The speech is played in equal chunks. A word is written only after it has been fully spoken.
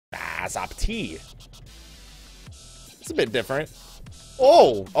Azopti. It's a bit different.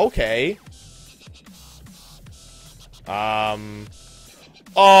 Oh, okay.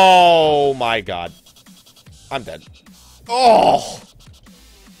 Oh my god. I'm dead. Oh!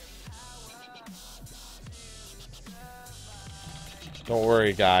 Don't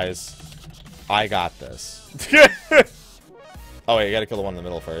worry, guys. I got this. Oh, wait, you gotta kill the one in the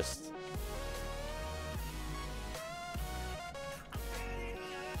middle first.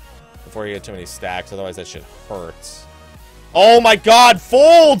 Before you get too many stacks, otherwise that shit hurts. Oh my god,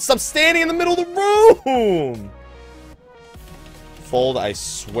 Fold! Stop standing in the middle of the room! Fold, I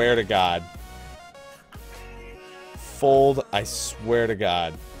swear to god. Fold, I swear to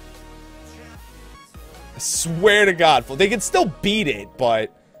god. I swear to god, Fold. They can still beat it,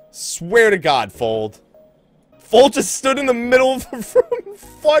 but swear to god, Fold. Fold just stood in the middle of the room and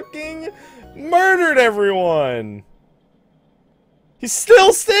fucking murdered everyone. He's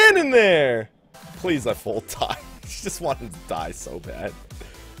still standing there. Please let Fold die. He just wanted to die so bad.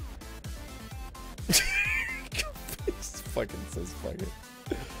 He's fucking says fucking.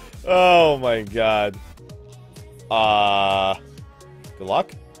 Oh my god. Good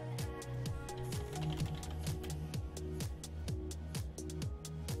luck.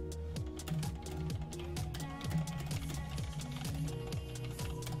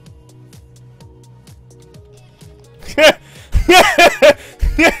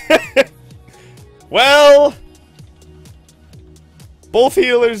 Well, both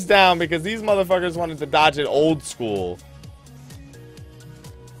healers down because these motherfuckers wanted to dodge it old school.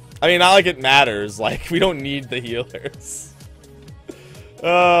 I mean, not like it matters. Like, we don't need the healers.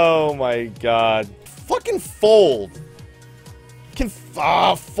 Oh my god. Fucking Fold.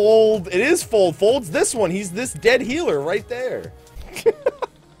 Fold. It is Fold. Fold's this one. He's this dead healer right there.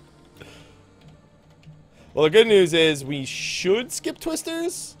 Well, the good news is we should skip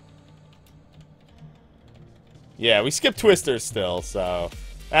Twisters. Yeah, we skipped Twisters still, so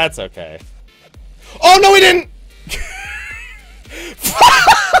that's okay. Oh, no, we didn't!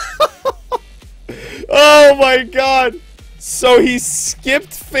 Oh my god. So he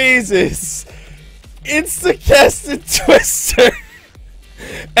skipped phases, insta-casted Twister,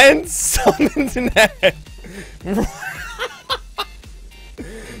 and summoned an egg.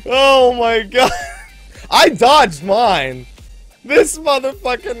 Oh my god. I dodged mine. This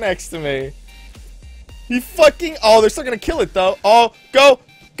motherfucker next to me. He fucking... Oh, they're still gonna kill it, though. Oh, go!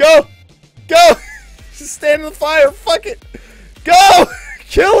 Go! Go! Just stand in the fire. Fuck it. Go!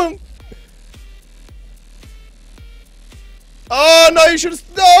 Kill him! Oh, no, you should've...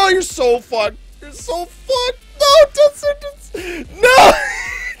 No, you're so fucked. You're so fucked. No, don't... No!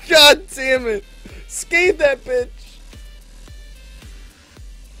 God damn it. Skate that bitch.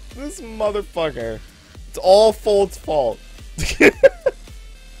 This motherfucker. It's all Fold's fault.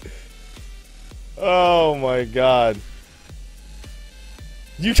 Oh my god.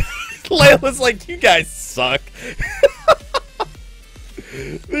 You Layla's like, you guys suck.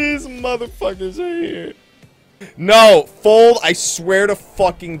 These motherfuckers are here. No, Fold, I swear to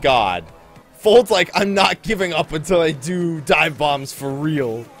fucking god. Fold's like, I'm not giving up until I do dive bombs for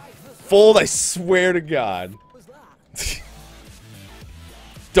real. Fold, I swear to god.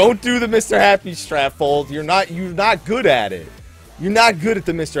 Don't do the Mr. Happy strat, Fold. You're not good at it. You're not good at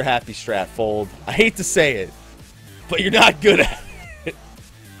the Mr. Happy strat, Fold. I hate to say it, but you're not good at it.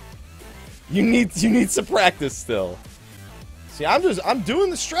 You need some practice still. See, I'm doing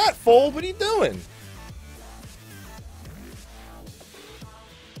the strat, Fold. What are you doing?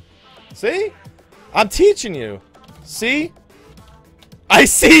 See? I'm teaching you. See? I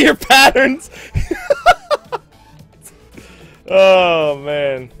see your patterns. Oh,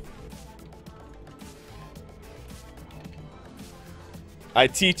 man. I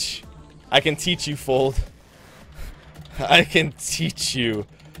can teach you, Fold. I can teach you.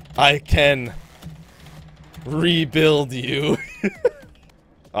 I can rebuild you.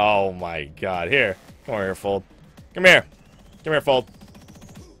 Oh my god. Here. Come over here, Fold. Come here. Come here, Fold.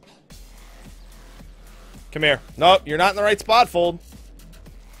 Come here. Nope, you're not in the right spot, Fold.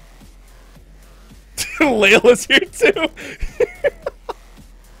 Layla's here too.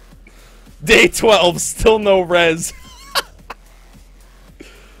 Day 12, still no res.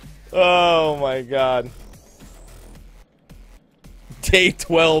 Oh my god. Day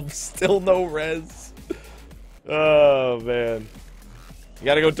 12, still no res. Oh man. You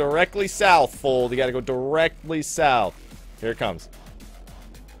gotta go directly south, Fold. You gotta go directly south. Here it comes.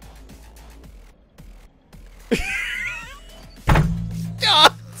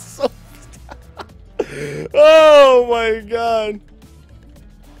 God, so oh my god.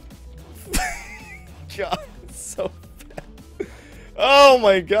 God, so bad. Oh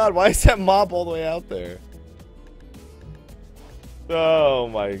my god, why is that mob all the way out there? Oh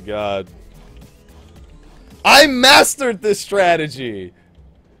my god. I mastered this strategy!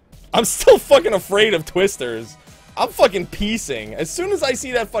 I'm still fucking afraid of twisters. I'm fucking piecing. As soon as I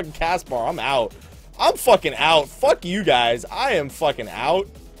see that fucking cast bar, I'm out. I'm fucking out. Fuck you guys. I am fucking out.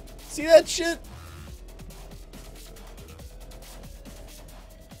 See that shit?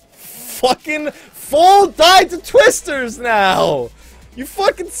 Fucking Fold died to twisters now! You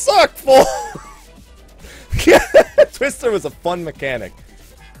fucking suck, Fold! Twister was a fun mechanic.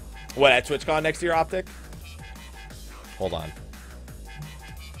 What, at TwitchCon next to your optic? Hold on.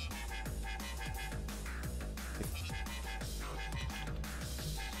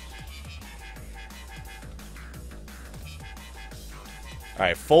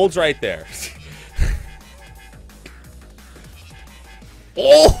 Alright, Fold's right there.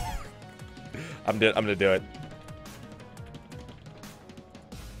 Oh! I'm gonna do it.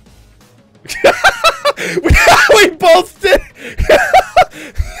 we both did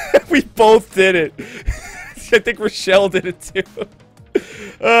it! We both did it. I think Rochelle did it too.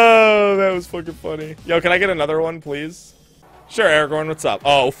 Oh, that was fucking funny. Yo, can I get another one, please? Sure, Aragorn, what's up?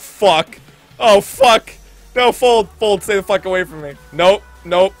 Oh, fuck. Oh, fuck. No, Fold. Fold, stay the fuck away from me. Nope.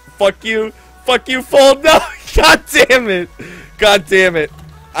 Nope. Fuck you. Fuck you, Fold. No. God damn it. God damn it.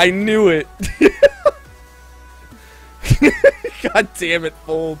 I knew it. God damn it,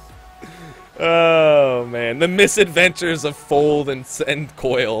 Fold. Oh, man. The misadventures of Fold and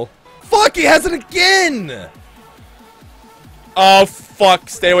Coil. Fuck, he has it again! Oh, fuck.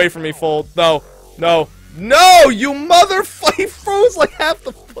 Stay away from me, Fold. No. No. No, you motherfucker! He froze like half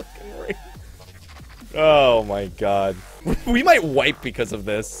the fucking ring. Oh, my God. We might wipe because of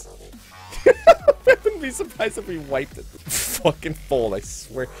this. I wouldn't be surprised if we wiped it. Fucking Fold, I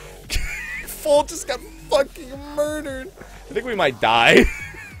swear. Fold just got fucking murdered. I think we might die.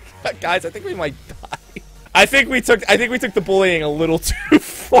 Guys, I think we might die. I think we took the bullying a little too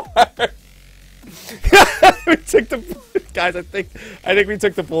far. We took the guys, I think we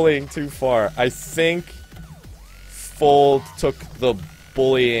took the bullying too far. I think Fold took the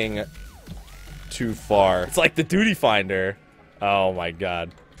bullying too far. It's like the duty finder. Oh my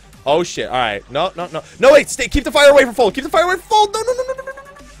god. Oh shit. Alright. No, no, no. No, wait, keep the fire away from Fold. Keep the fire away from Fold. No, no, no, no, no, no, no,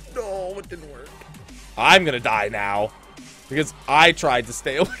 no. No, it didn't work. I'm gonna die now. Because I tried to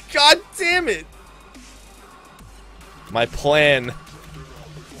stay away. God damn it! My plan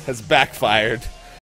has backfired.